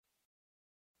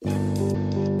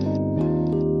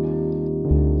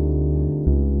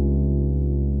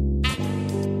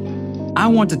I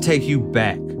want to take you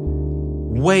back,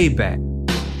 way back,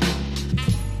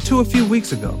 to a few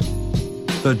weeks ago,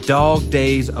 the dog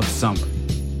days of summer.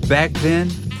 Back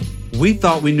then, we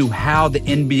thought we knew how the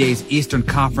NBA's Eastern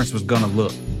Conference was gonna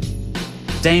look.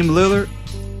 Dame Lillard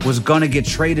was gonna get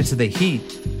traded to the Heat,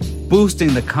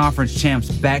 boosting the conference champs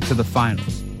back to the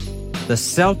finals. The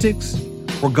Celtics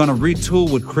were gonna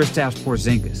retool with Kristaps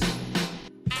Porzingis.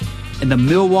 And the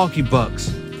Milwaukee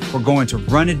Bucks were going to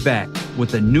run it back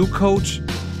with a new coach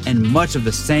and much of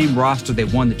the same roster they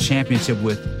won the championship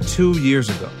with 2 years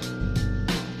ago.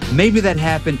 Maybe that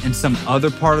happened in some other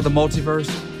part of the multiverse,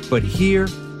 but here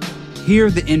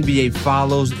the NBA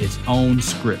follows its own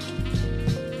script.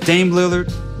 Dame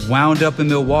Lillard wound up in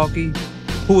Milwaukee,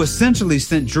 who essentially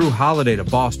sent Drew Holiday to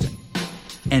Boston.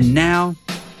 And now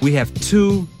we have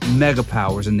two mega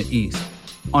powers in the East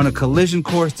on a collision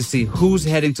course to see who's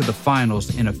heading to the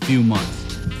finals in a few months.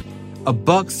 A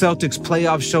Bucks-Celtics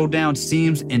playoff showdown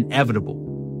seems inevitable.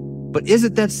 But is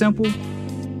it that simple?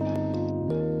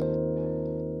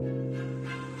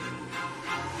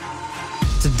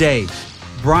 Today,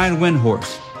 Brian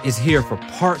Windhorst is here for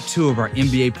part 2 of our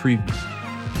NBA preview,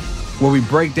 where we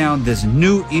break down this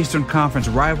new Eastern Conference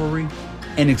rivalry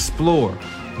and explore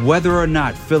whether or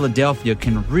not Philadelphia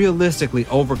can realistically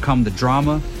overcome the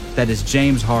drama that is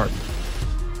James Harden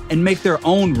and make their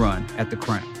own run at the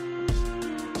crown.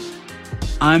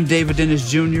 I'm David Dennis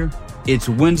Jr. It's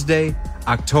Wednesday,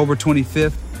 October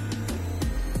 25th.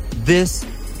 This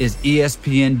is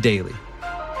ESPN Daily.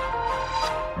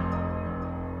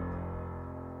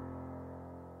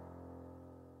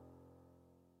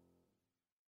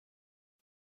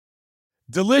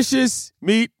 Delicious,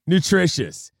 meat,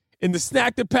 nutritious. In the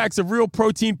snack that packs a real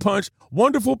protein punch,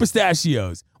 Wonderful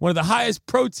Pistachios, one of the highest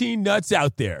protein nuts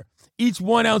out there. Each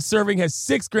 1 ounce serving has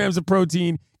 6 grams of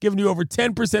protein, giving you over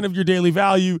 10% of your daily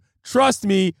value. Trust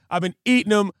me, I've been eating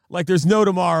them like there's no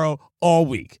tomorrow all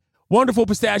week. Wonderful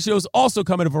Pistachios also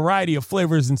come in a variety of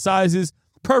flavors and sizes,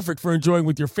 perfect for enjoying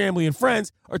with your family and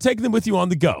friends or taking them with you on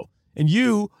the go. And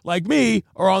you, like me,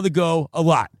 are on the go a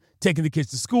lot. Taking the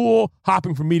kids to school,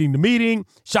 hopping from meeting to meeting,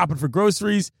 shopping for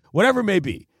groceries, whatever it may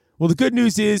be. Well, the good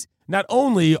news is not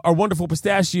only are Wonderful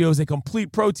Pistachios a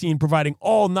complete protein providing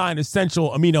all 9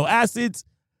 essential amino acids,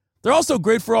 they're also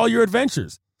great for all your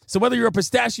adventures. So whether you're a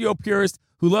pistachio purist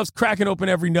who loves cracking open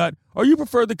every nut or you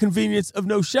prefer the convenience of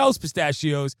no-shells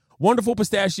pistachios, Wonderful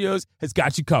Pistachios has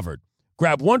got you covered.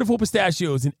 Grab Wonderful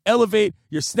Pistachios and elevate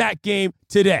your snack game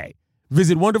today.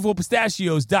 Visit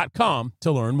wonderfulpistachios.com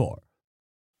to learn more.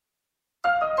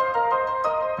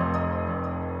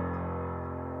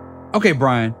 Okay,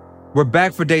 Brian, we're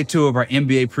back for day 2 of our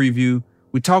NBA preview.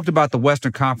 We talked about the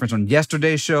Western Conference on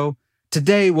yesterday's show.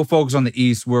 Today, we'll focus on the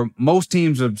East, where most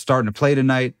teams are starting to play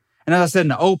tonight. And as I said in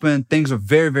the open, things are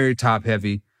very, very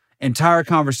top-heavy. Entire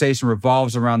conversation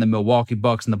revolves around the Milwaukee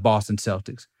Bucks and the Boston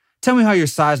Celtics. Tell me how you're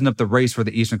sizing up the race for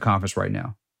the Eastern Conference right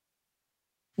now.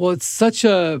 Well, it's such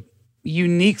a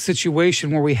unique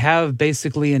situation where we have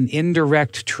basically an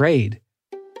indirect trade.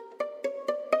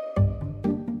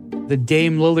 The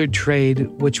Dame Lillard trade,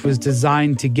 which was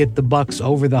designed to get the Bucks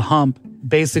over the hump,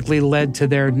 basically led to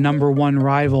their number 1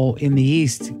 rival in the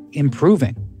East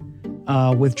improving,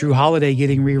 with Drew Holiday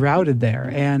getting rerouted there.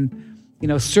 And,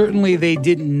 certainly they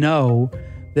didn't know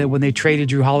that when they traded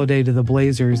Drew Holiday to the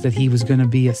Blazers that he was going to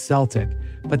be a Celtic.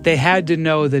 But they had to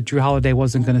know that Drew Holiday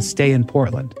wasn't going to stay in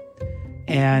Portland.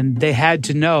 And they had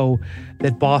to know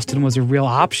that Boston was a real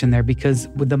option there, because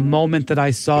with the moment that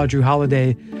I saw Drew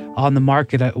Holiday on the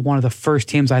market, one of the first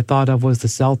teams I thought of was the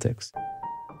Celtics.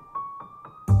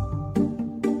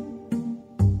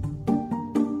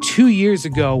 2 years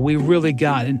ago, we really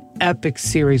got an epic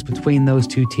series between those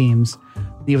two teams.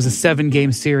 It was a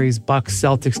 7-game series. Bucks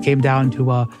Celtics came down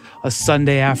to a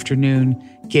Sunday afternoon,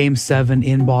 Game 7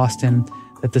 in Boston,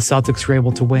 that the Celtics were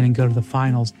able to win and go to the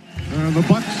finals. The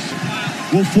Bucks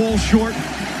will fall short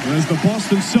as the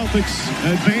Boston Celtics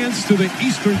advance to the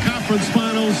Eastern Conference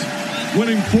Finals,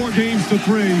 winning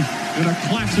 4-3 in a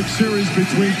classic series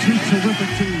between 2 terrific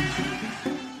teams.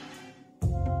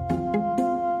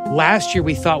 Last year,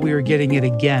 we thought we were getting it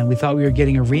again. We thought we were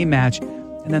getting a rematch,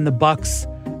 and then the Bucks,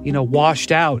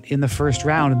 washed out in the first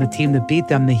round, and the team that beat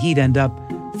them, the Heat, end up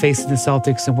facing the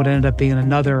Celtics in what ended up being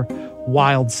another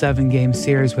wild 7-game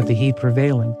series with the Heat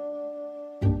prevailing.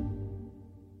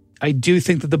 I do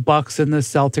think that the Bucks and the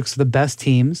Celtics are the best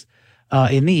teams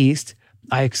in the East.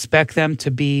 I expect them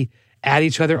to be at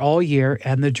each other all year,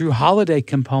 and the Drew Holiday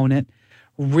component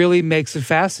really makes it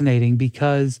fascinating,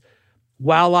 because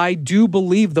while I do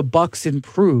believe the Bucks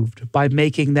improved by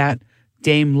making that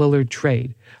Dame Lillard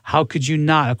trade. How could you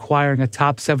not, acquiring a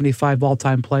top 75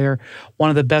 all-time player, one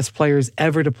of the best players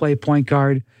ever to play point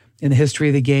guard in the history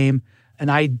of the game, an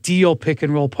ideal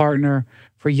pick-and-roll partner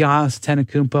for Giannis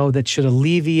Antetokounmpo that should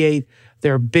alleviate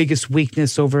their biggest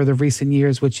weakness over the recent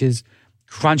years, which is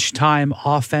crunch time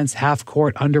offense,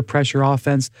 half-court under-pressure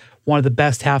offense, one of the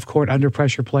best half-court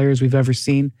under-pressure players we've ever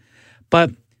seen.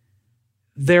 But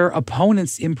their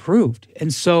opponents improved.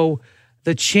 And so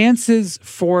the chances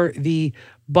for the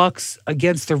Bucks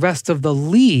against the rest of the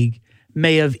league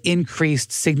may have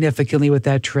increased significantly with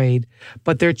that trade,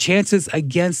 but their chances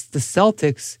against the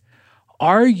Celtics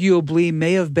arguably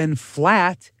may have been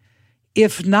flat,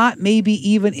 if not maybe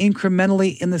even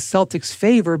incrementally in the Celtics'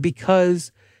 favor,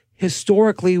 because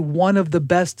historically one of the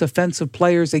best defensive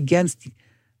players against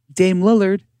Dame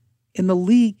Lillard in the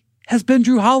league has been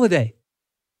Drew Holiday.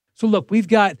 So look, we've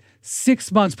got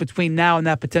 6 months between now and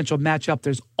that potential matchup.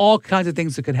 There's all kinds of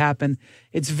things that could happen.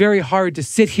 It's very hard to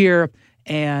sit here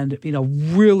and,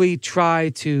 really try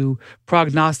to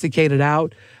prognosticate it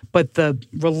out. But the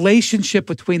relationship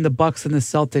between the Bucks and the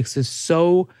Celtics is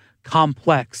so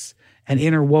complex and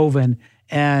interwoven.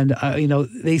 And,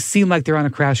 they seem like they're on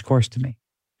a crash course to me.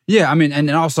 Yeah, and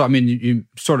also, you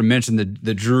sort of mentioned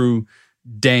the Drew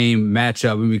Dame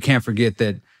matchup. We can't forget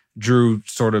that Drew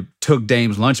sort of took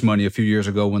Dame's lunch money a few years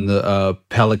ago when the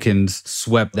Pelicans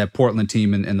swept that Portland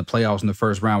team in the playoffs in the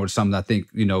first round, which is something I think,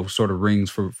 sort of rings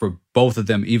for both of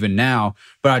them even now.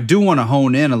 But I do want to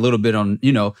hone in a little bit on,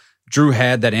 Drew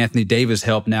had that Anthony Davis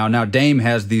help now. Now Dame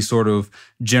has these sort of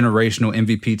generational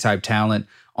MVP type talent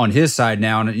on his side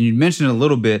now. And you mentioned it a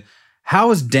little bit.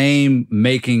 How is Dame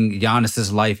making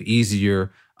Giannis's life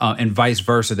easier and vice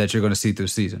versa that you're going to see through the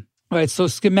season? All right, so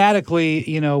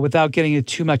schematically, without getting into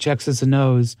too much X's and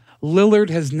O's, Lillard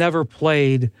has never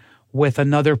played with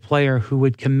another player who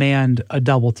would command a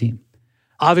double team.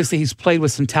 Obviously, he's played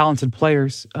with some talented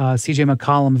players. CJ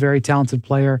McCollum, very talented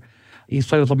player. He's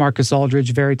played with LaMarcus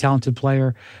Aldridge, very talented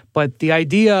player. But the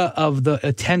idea of the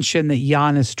attention that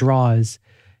Giannis draws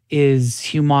is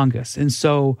humongous. And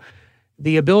so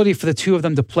the ability for the two of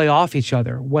them to play off each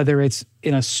other, whether it's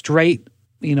in a straight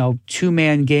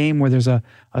two-man game where there's a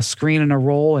screen and a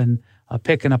roll and a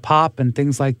pick and a pop and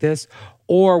things like this,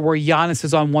 or where Giannis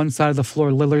is on one side of the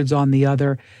floor, Lillard's on the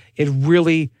other, it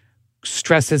really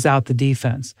stresses out the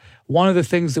defense. One of the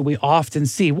things that we often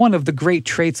see, one of the great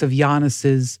traits of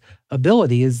Giannis's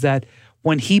ability is that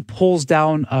when he pulls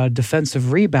down a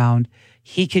defensive rebound,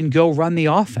 he can go run the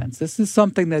offense. This is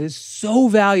something that is so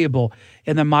valuable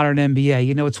in the modern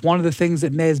NBA. It's one of the things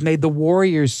that has made the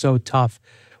Warriors so tough.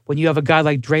 When you have a guy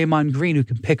like Draymond Green who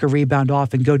can pick a rebound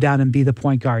off and go down and be the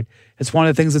point guard. It's one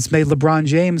of the things that's made LeBron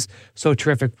James so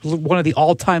terrific. One of the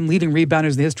all-time leading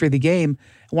rebounders in the history of the game,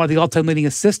 and one of the all-time leading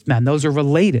assist men. Those are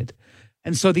related.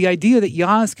 And so the idea that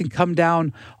Giannis can come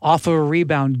down off of a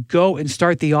rebound, go and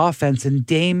start the offense, and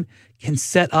Dame can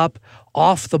set up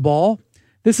off the ball,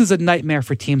 this is a nightmare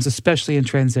for teams, especially in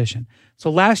transition. So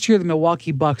last year, the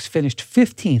Milwaukee Bucks finished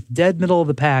 15th, dead middle of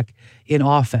the pack in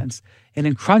offense. And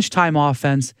in crunch time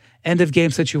offense, end of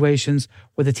game situations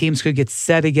where the teams could get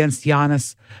set against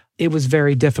Giannis, it was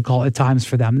very difficult at times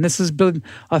for them. And this has been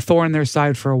a thorn in their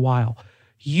side for a while.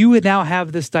 You would now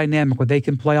have this dynamic where they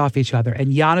can play off each other, and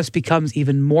Giannis becomes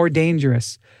even more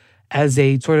dangerous as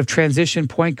a sort of transition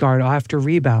point guard after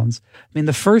rebounds.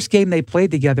 The first game they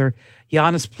played together,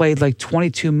 Giannis played like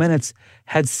 22 minutes,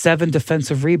 had 7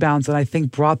 defensive rebounds, and I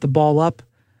think brought the ball up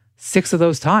 6 of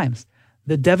those times.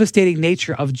 The devastating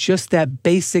nature of just that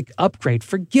basic upgrade.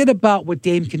 Forget about what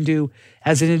Dame can do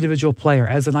as an individual player,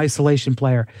 as an isolation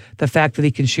player, the fact that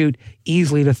he can shoot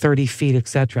easily to 30 feet,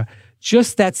 etc.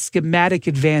 Just that schematic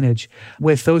advantage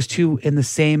with those two in the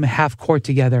same half court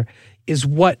together is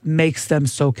what makes them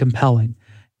so compelling.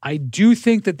 I do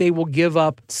think that they will give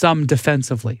up some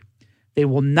defensively. They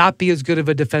will not be as good of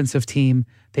a defensive team.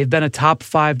 They've been a top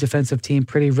 5 defensive team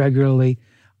pretty regularly.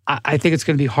 I think it's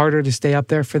going to be harder to stay up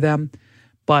there for them,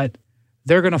 but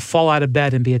they're going to fall out of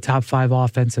bed and be a top 5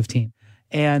 offensive team.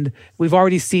 And we've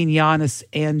already seen Giannis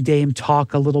and Dame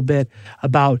talk a little bit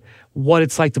about what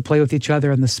it's like to play with each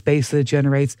other and the space that it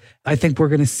generates. I think we're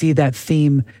going to see that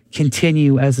theme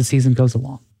continue as the season goes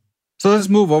along. So let's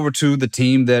move over to the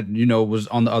team that, was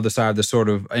on the other side of the sort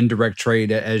of indirect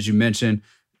trade, as you mentioned.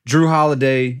 Drew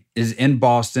Holiday is in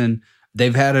Boston.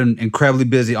 They've had an incredibly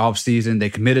busy offseason. They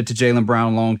committed to Jaylen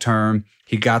Brown long-term.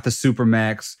 He got the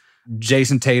Supermax.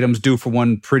 Jason Tatum's due for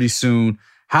one pretty soon.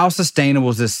 How sustainable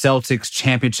is this Celtics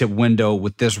championship window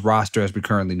with this roster as we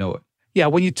currently know it? Yeah,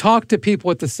 when you talk to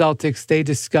people at the Celtics, they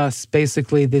discuss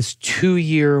basically this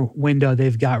 2-year window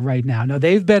they've got right now. Now,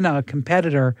 they've been a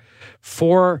competitor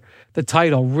for the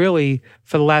title really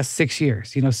for the last 6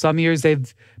 years. Some years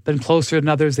they've been closer than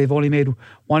others. They've only made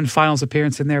one finals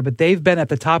appearance in there, but they've been at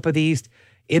the top of the East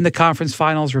in the conference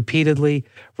finals repeatedly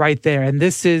right there. And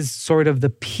this is sort of the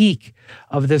peak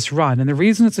of this run. And the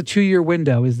reason it's a 2-year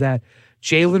window is that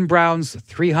Jaylen Brown's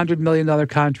 $300 million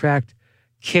contract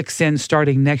kicks in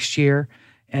starting next year,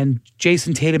 and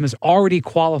Jason Tatum is already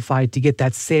qualified to get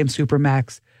that same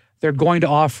Supermax. They're going to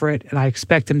offer it, and I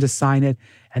expect him to sign it,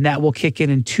 and that will kick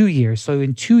in 2 years. So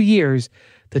in 2 years,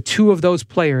 the two of those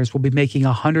players will be making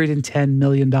 $110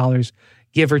 million,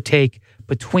 give or take,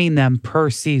 between them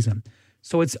per season.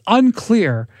 So it's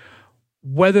unclear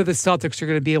whether the Celtics are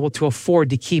going to be able to afford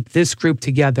to keep this group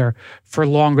together for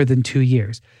longer than 2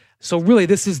 years. So really,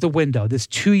 this is the window, this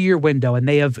 2-year window, and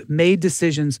they have made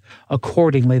decisions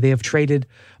accordingly. They have traded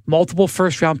multiple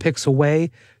first-round picks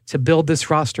away to build this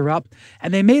roster up,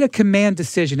 and they made a command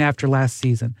decision after last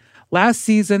season. Last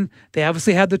season, they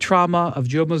obviously had the trauma of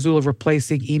Joe Mazzulla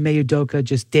replacing Ime Udoka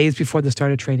just days before the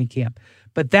start of training camp.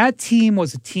 But that team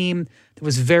was a team that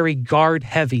was very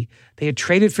guard-heavy. They had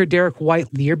traded for Derek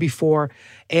White the year before,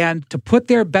 and to put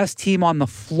their best team on the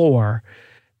floor,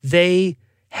 they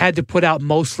had to put out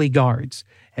mostly guards.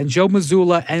 And Joe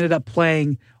Mazzulla ended up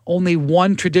playing only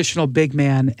one traditional big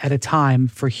man at a time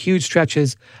for huge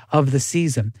stretches of the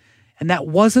season. And that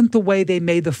wasn't the way they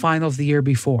made the finals the year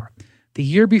before. The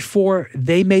year before,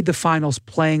 they made the finals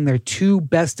playing their two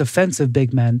best defensive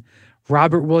big men,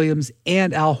 Robert Williams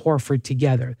and Al Horford,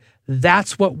 together.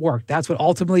 That's what worked. That's what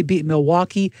ultimately beat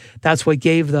Milwaukee. That's what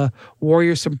gave the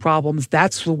Warriors some problems.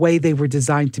 That's the way they were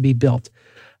designed to be built.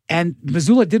 And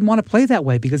Mazzulla didn't want to play that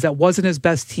way because that wasn't his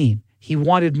best team. He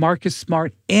wanted Marcus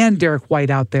Smart and Derek White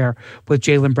out there with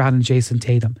Jaylen Brown and Jason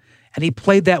Tatum. And he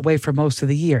played that way for most of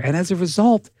the year. And as a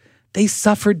result, they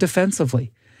suffered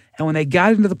defensively. And when they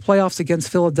got into the playoffs against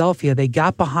Philadelphia, they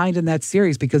got behind in that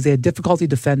series because they had difficulty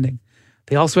defending.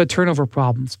 They also had turnover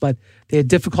problems, but they had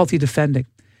difficulty defending.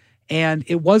 And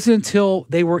it wasn't until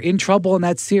they were in trouble in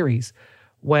that series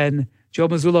when Joe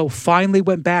Mazzulla finally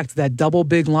went back to that double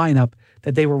big lineup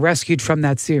that they were rescued from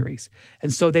that series.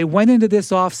 And so they went into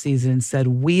this offseason and said,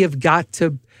 we have got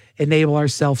to enable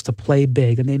ourselves to play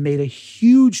big. And they made a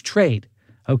huge trade,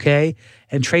 okay,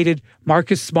 and traded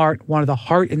Marcus Smart, one of the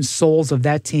heart and souls of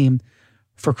that team,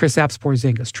 for Kristaps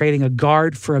Porzingis, trading a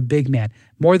guard for a big man.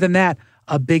 More than that,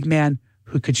 a big man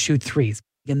who could shoot threes.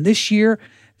 And this year,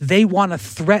 they want to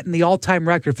threaten the all-time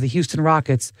record for the Houston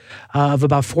Rockets of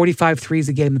about 45 threes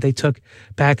a game that they took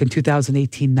back in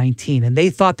 2018-19. And they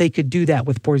thought they could do that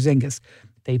with Porzingis.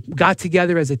 They got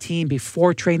together as a team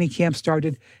before training camp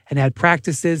started and had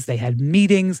practices. They had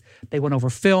meetings. They went over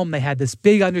film. They had this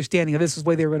big understanding of this is the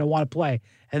way they were going to want to play.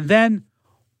 And then,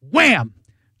 wham,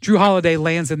 Drew Holiday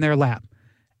lands in their lap.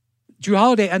 Drew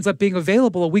Holiday ends up being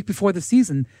available a week before the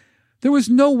season. There was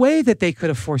no way that they could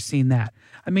have foreseen that.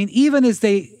 I mean, even as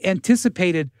they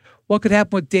anticipated what could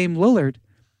happen with Dame Lillard,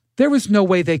 there was no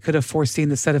way they could have foreseen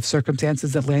the set of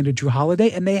circumstances that landed Drew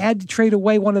Holiday, and they had to trade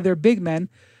away one of their big men,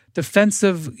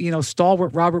 defensive,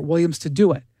 stalwart Robert Williams, to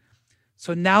do it.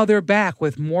 So now they're back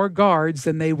with more guards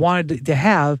than they wanted to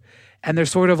have, and they're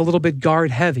sort of a little bit guard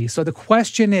heavy. So the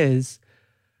question is,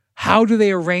 how do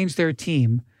they arrange their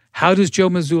team? How does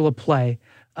Joe Mazzulla play?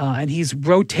 And he's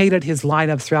rotated his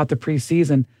lineup throughout the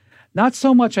preseason. Not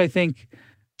so much, I think,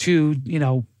 to,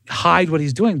 hide what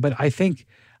he's doing, but I think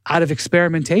out of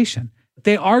experimentation.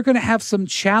 They are going to have some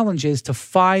challenges to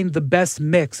find the best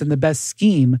mix and the best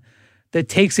scheme that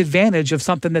takes advantage of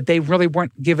something that they really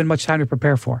weren't given much time to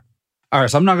prepare for. All right,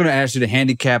 so I'm not going to ask you to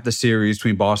handicap the series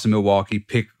between Boston and Milwaukee,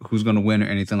 pick who's going to win or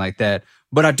anything like that.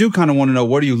 But I do kind of want to know,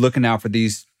 what are you looking out for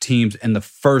these teams in the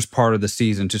first part of the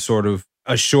season to sort of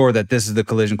assure that this is the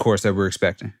collision course that we're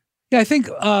expecting? Yeah, I think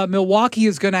Milwaukee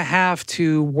is going to have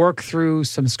to work through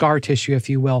some scar tissue, if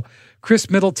you will. Chris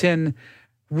Middleton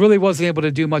really wasn't able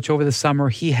to do much over the summer.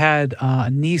 He had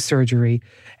knee surgery,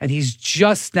 and he's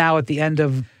just now at the end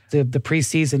of the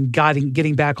preseason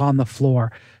getting back on the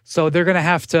floor. So they're going to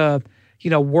have to,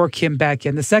 work him back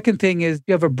in. The second thing is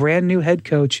you have a brand new head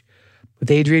coach with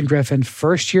Adrian Griffin,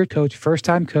 first-year coach,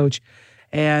 first-time coach,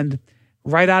 and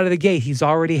right out of the gate, he's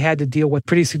already had to deal with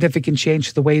pretty significant change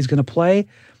to the way he's going to play.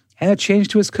 And a change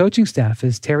to his coaching staff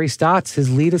is Terry Stotts,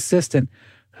 his lead assistant,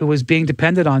 who was being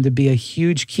depended on to be a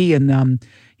huge key in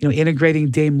integrating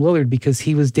Dame Lillard because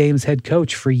he was Dame's head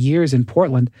coach for years in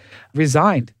Portland,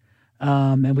 resigned.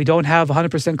 And we don't have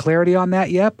 100% clarity on that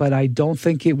yet, but I don't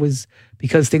think it was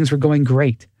because things were going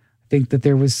great. I think that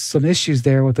there was some issues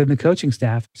there within the coaching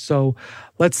staff. So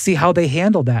let's see how they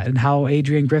handle that and how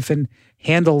Adrian Griffin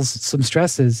handles some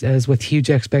stresses as with huge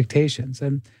expectations.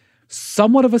 And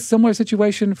somewhat of a similar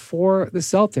situation for the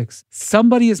Celtics.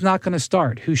 Somebody is not going to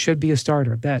start who should be a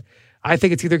starter. That I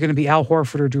think it's either going to be Al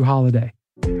Horford or Drew Holiday.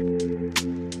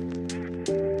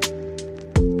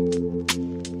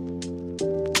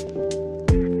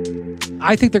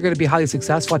 I think they're going to be highly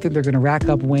successful. I think they're going to rack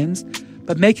up wins,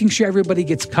 but making sure everybody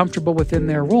gets comfortable within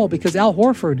their role, because Al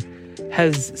Horford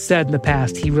has said in the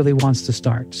past he really wants to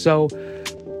start. So,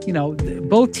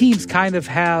 both teams kind of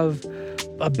have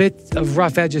a bit of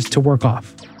rough edges to work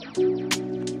off.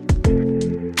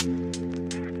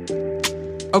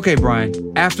 Okay,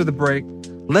 Brian, after the break,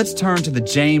 let's turn to the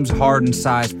James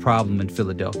Harden-sized problem in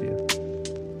Philadelphia.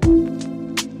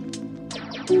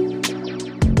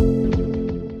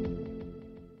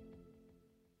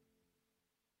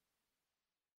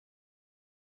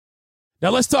 Now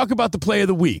let's talk about the play of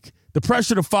the week. The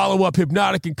pressure to follow up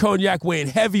Hypnotic and Cognac weighing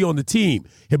heavy on the team.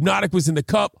 Hypnotic was in the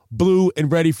cup, blue,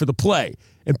 and ready for the play.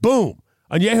 And boom,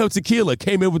 Añejo Tequila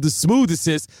came in with the smooth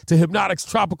assist to Hypnotic's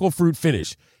tropical fruit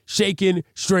finish. Shaken,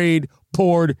 strained,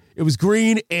 poured. It was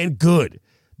green and good.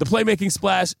 The playmaking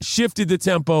splash shifted the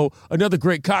tempo. Another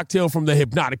great cocktail from the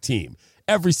Hypnotic team.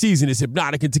 Every season is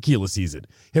Hypnotic and Tequila season.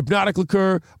 Hypnotic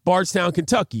Liqueur, Bardstown,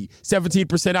 Kentucky.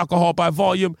 17% alcohol by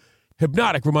volume.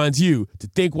 Hypnotic reminds you to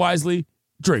think wisely,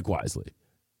 drink wisely.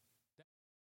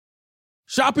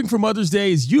 Shopping for Mother's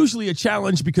Day is usually a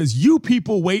challenge because you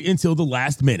people wait until the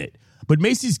last minute. But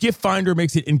Macy's Gift Finder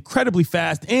makes it incredibly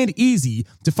fast and easy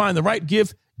to find the right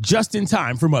gift just in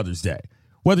time for Mother's Day.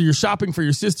 Whether you're shopping for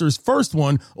your sister's first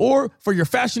one or for your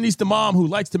fashionista mom who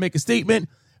likes to make a statement,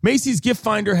 Macy's Gift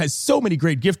Finder has so many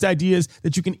great gift ideas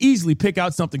that you can easily pick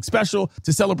out something special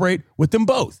to celebrate with them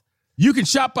both. You can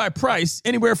shop by price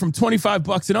anywhere from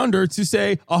 $25 and under to,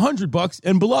 say, $100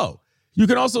 and below. You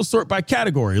can also sort by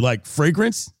category like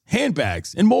fragrance,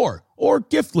 handbags, and more. Or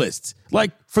gift lists,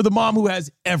 like for the mom who has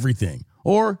everything.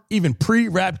 Or even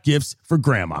pre-wrapped gifts for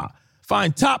grandma.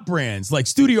 Find top brands like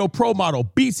Studio Pro Model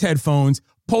Beats headphones,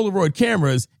 Polaroid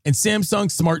cameras, and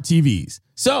Samsung smart TVs.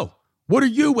 So, what are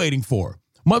you waiting for?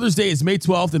 Mother's Day is May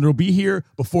 12th and it'll be here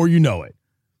before you know it.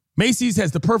 Macy's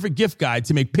has the perfect gift guide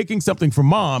to make picking something for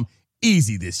mom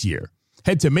easy this year.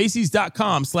 Head to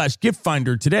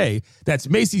Macys.com/giftfinder today. That's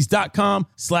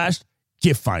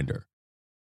Macys.com/giftfinder.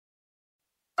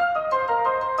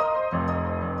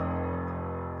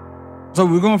 So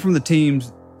we're going from the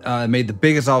teams made the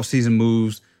biggest offseason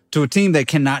moves to a team that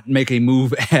cannot make a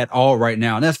move at all right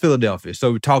now, and that's Philadelphia.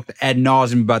 So we talked ad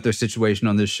nauseum about their situation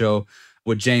on this show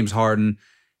with James Harden.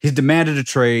 He's demanded a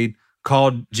trade,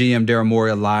 called GM Daryl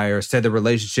Morey a liar, said the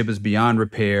relationship is beyond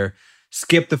repair,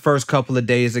 skipped the first couple of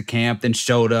days of camp, then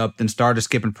showed up, then started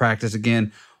skipping practice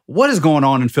again. What is going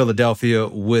on in Philadelphia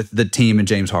with the team and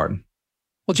James Harden?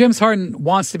 Well, James Harden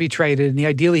wants to be traded, and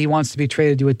ideally he wants to be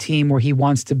traded to a team where he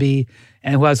wants to be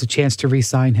and who has a chance to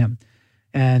re-sign him.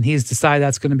 And he's decided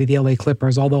that's going to be the LA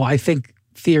Clippers, although I think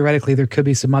theoretically there could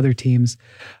be some other teams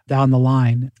down the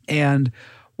line. And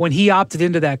when he opted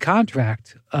into that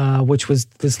contract, which was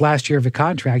this last year of a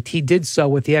contract, he did so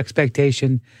with the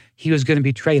expectation he was going to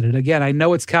be traded. Again, I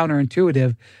know it's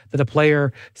counterintuitive that a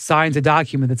player signs a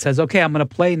document that says, okay, I'm going to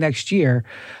play next year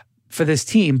for this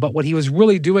team. But what he was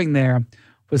really doing there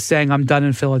was saying, I'm done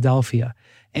in Philadelphia.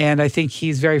 And I think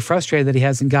he's very frustrated that he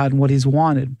hasn't gotten what he's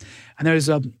wanted. And there's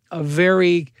a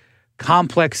very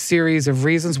complex series of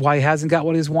reasons why he hasn't got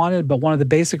what he's wanted. But one of the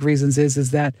basic reasons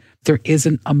is that there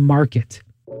isn't a market.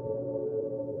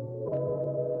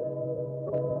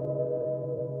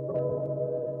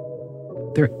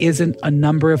 There isn't a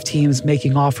number of teams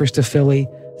making offers to Philly,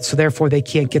 so therefore they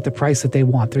can't get the price that they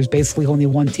want. There's basically only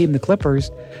one team, the Clippers,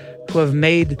 who have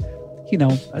made,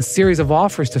 a series of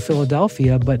offers to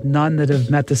Philadelphia, but none that have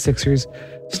met the Sixers'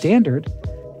 standard.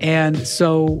 And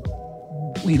so,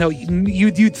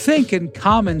 you'd think in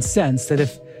common sense that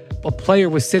if a player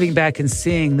was sitting back and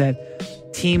seeing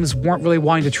that teams weren't really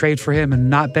wanting to trade for him and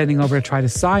not bending over to try to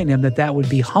sign him, that would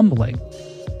be humbling.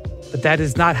 But that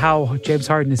is not how James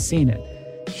Harden has seen it.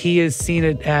 He has seen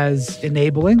it as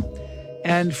enabling.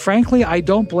 And frankly, I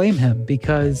don't blame him,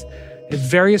 because at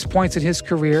various points in his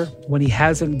career, when he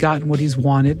hasn't gotten what he's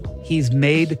wanted, he's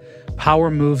made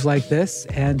power moves like this,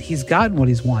 and he's gotten what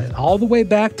he's wanted. All the way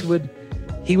back to when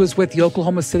he was with the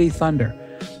Oklahoma City Thunder.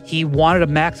 He wanted a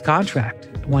max contract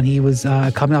when he was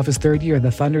coming off his third year.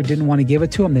 The Thunder didn't want to give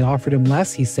it to him. They offered him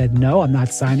less. He said, no, I'm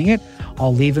not signing it.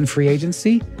 I'll leave in free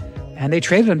agency. And they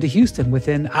traded him to Houston.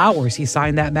 Within hours, he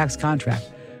signed that max contract.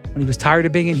 When he was tired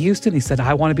of being in Houston, he said,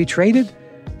 I want to be traded.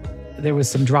 There was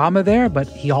some drama there, but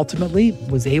he ultimately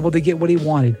was able to get what he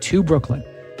wanted to Brooklyn.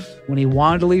 When he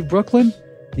wanted to leave Brooklyn,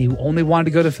 and he only wanted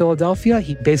to go to Philadelphia,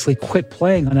 he basically quit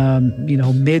playing on a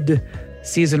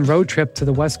mid-season road trip to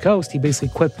the West Coast. He basically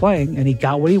quit playing, and he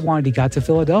got what he wanted. He got to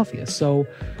Philadelphia. So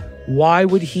why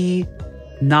would he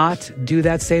not do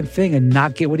that same thing and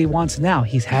not get what he wants now?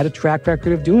 He's had a track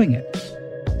record of doing it.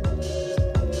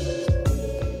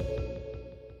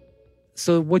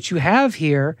 So what you have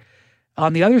here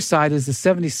on the other side is the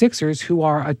 76ers, who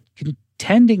are a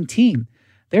contending team.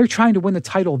 They're trying to win the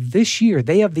title this year.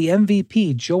 They have the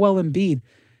MVP, Joel Embiid,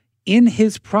 in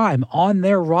his prime on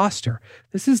their roster.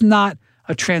 This is not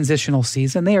a transitional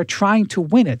season. They are trying to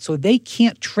win it. So they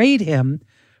can't trade him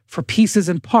for pieces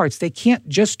and parts. They can't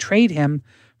just trade him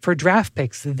for draft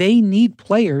picks. They need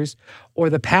players or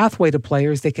the pathway to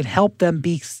players that can help them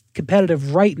be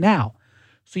competitive right now.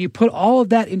 So you put all of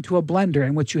that into a blender,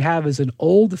 and what you have is an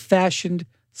old-fashioned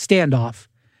standoff.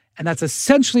 And that's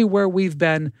essentially where we've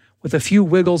been, with a few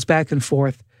wiggles back and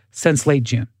forth since late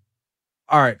June.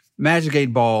 All right, Magic 8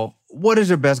 Ball, what is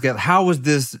your best guess? How was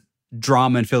this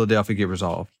drama in Philadelphia get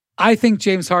resolved? I think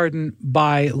James Harden,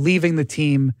 by leaving the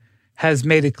team, has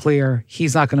made it clear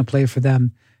he's not going to play for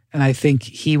them, and I think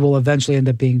he will eventually end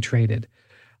up being traded.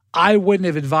 I wouldn't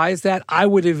have advised that. I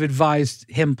would have advised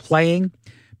him playing,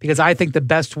 because I think the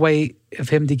best way of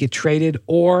him to get traded,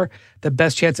 or the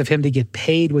best chance of him to get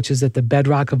paid, which is at the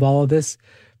bedrock of all of this,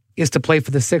 is to play for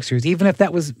the Sixers, even if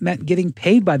that was meant getting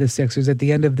paid by the Sixers at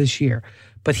the end of this year.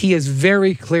 But he has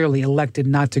very clearly elected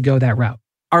not to go that route.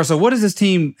 All right, so what does this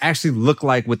team actually look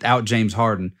like without James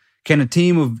Harden? Can a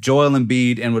team of Joel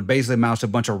Embiid and what basically amounts to a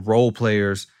bunch of role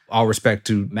players, all respect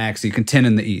to Maxey, contend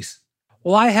in the East?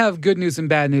 Well, I have good news and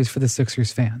bad news for the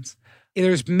Sixers fans.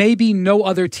 There's maybe no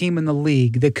other team in the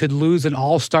league that could lose an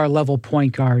all-star level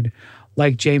point guard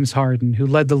like James Harden, who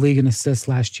led the league in assists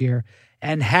last year,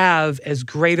 and have as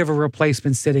great of a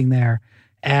replacement sitting there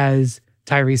as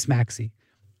Tyrese Maxey.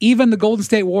 Even the Golden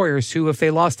State Warriors, who, if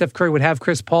they lost Steph Curry, would have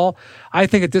Chris Paul. I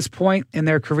think at this point in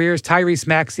their careers, Tyrese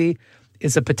Maxey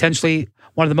is a potentially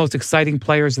one of the most exciting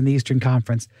players in the Eastern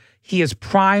Conference. He is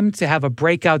primed to have a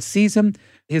breakout season.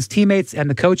 His teammates and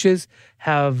the coaches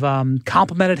have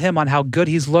complimented him on how good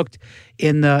he's looked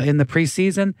in the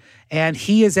preseason, and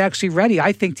he is actually ready,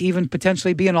 I think, to even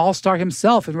potentially be an all-star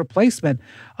himself in replacement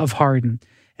of Harden.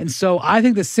 And so I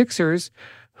think the Sixers,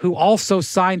 who also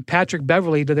signed Patrick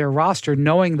Beverley to their roster,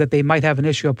 knowing that they might have an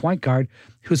issue at point guard,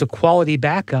 who's a quality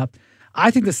backup,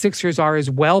 I think the Sixers are as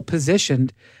well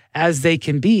positioned as they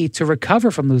can be to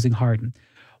recover from losing Harden.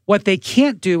 What they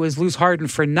can't do is lose Harden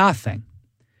for nothing.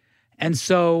 And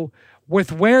so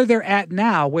with where they're at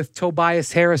now, with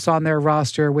Tobias Harris on their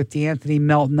roster, with DeAnthony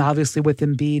Melton, obviously with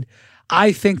Embiid,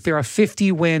 I think they're a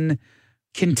 50-win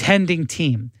contending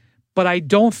team. But I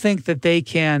don't think that they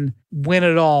can win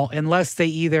it all unless they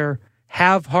either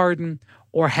have Harden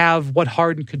or have what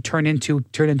Harden could turn into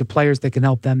players that can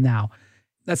help them now.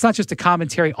 That's not just a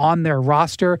commentary on their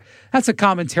roster. That's a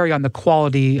commentary on the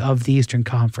quality of the Eastern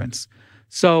Conference.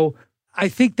 So I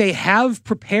think they have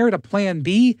prepared a plan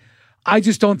B. I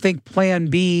just don't think plan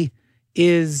B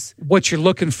is what you're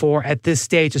looking for at this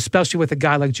stage, especially with a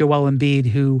guy like Joel Embiid,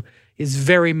 who is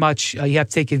very much, you have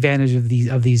to take advantage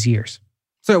of these years.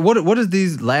 So what is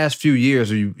these last few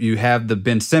years? You have the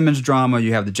Ben Simmons drama,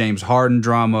 you have the James Harden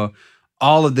drama.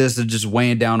 All of this is just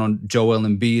weighing down on Joel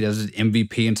Embiid as an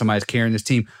MVP and somebody's carrying this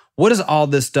team. What does all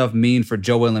this stuff mean for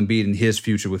Joel Embiid and his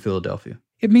future with Philadelphia?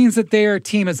 It means that their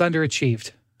team has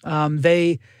underachieved.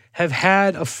 They have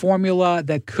had a formula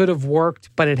that could have worked,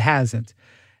 but it hasn't.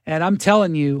 And I'm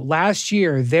telling you, last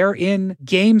year, they're in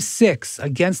Game 6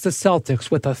 against the Celtics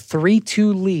with a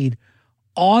 3-2 lead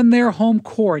on their home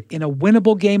court in a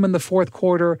winnable game in the fourth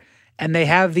quarter, and they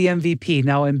have the MVP.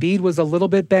 Now, Embiid was a little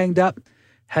bit banged up,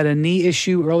 had a knee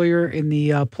issue earlier in the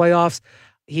playoffs.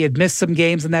 He had missed some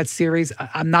games in that series.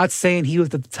 I'm not saying he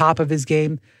was at the top of his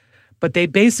game, but they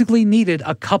basically needed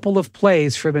a couple of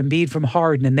plays from Embiid from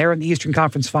Harden, and they're in the Eastern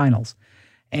Conference Finals.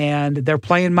 And they're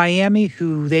playing Miami,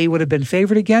 who they would have been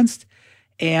favored against.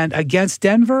 And against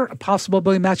Denver, a possible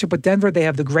ability matchup with Denver, they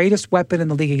have the greatest weapon in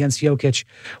the league against Jokic,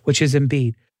 which is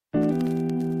Embiid.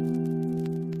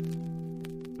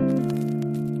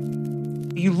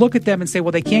 You look at them and say,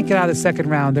 well, they can't get out of the second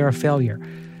round. They're a failure.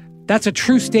 That's a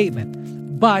true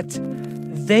statement. But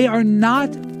they are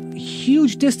not a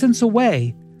huge distance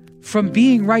away from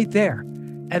being right there.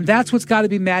 And that's what's got to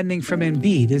be maddening from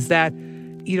Embiid, is that,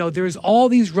 you know, there's all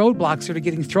these roadblocks that are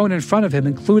getting thrown in front of him,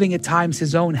 including at times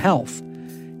his own health.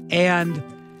 And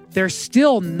they're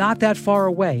still not that far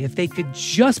away. If they could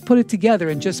just put it together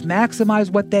and just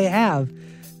maximize what they have,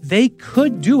 they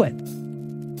could do it.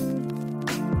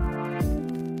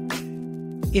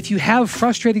 if you have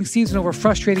frustrating season over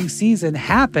frustrating season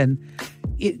happen,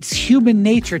 it's human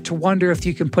nature to wonder if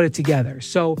you can put it together.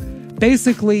 So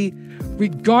basically,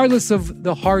 regardless of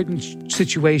the Harden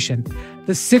situation,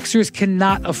 the Sixers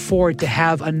cannot afford to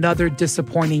have another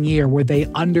disappointing year where they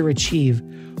underachieve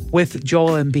with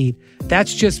Joel Embiid.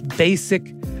 That's just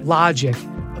basic logic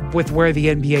with where the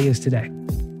NBA is today.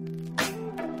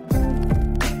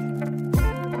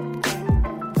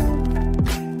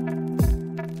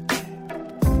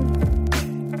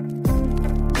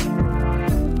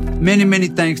 Many, many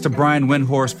thanks to Brian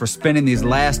Windhorst for spending these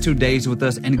last 2 days with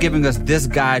us and giving us this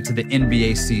guide to the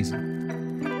NBA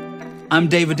season. I'm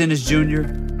David Dennis Jr.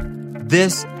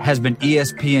 This has been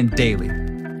ESPN Daily.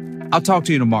 I'll talk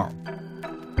to you tomorrow.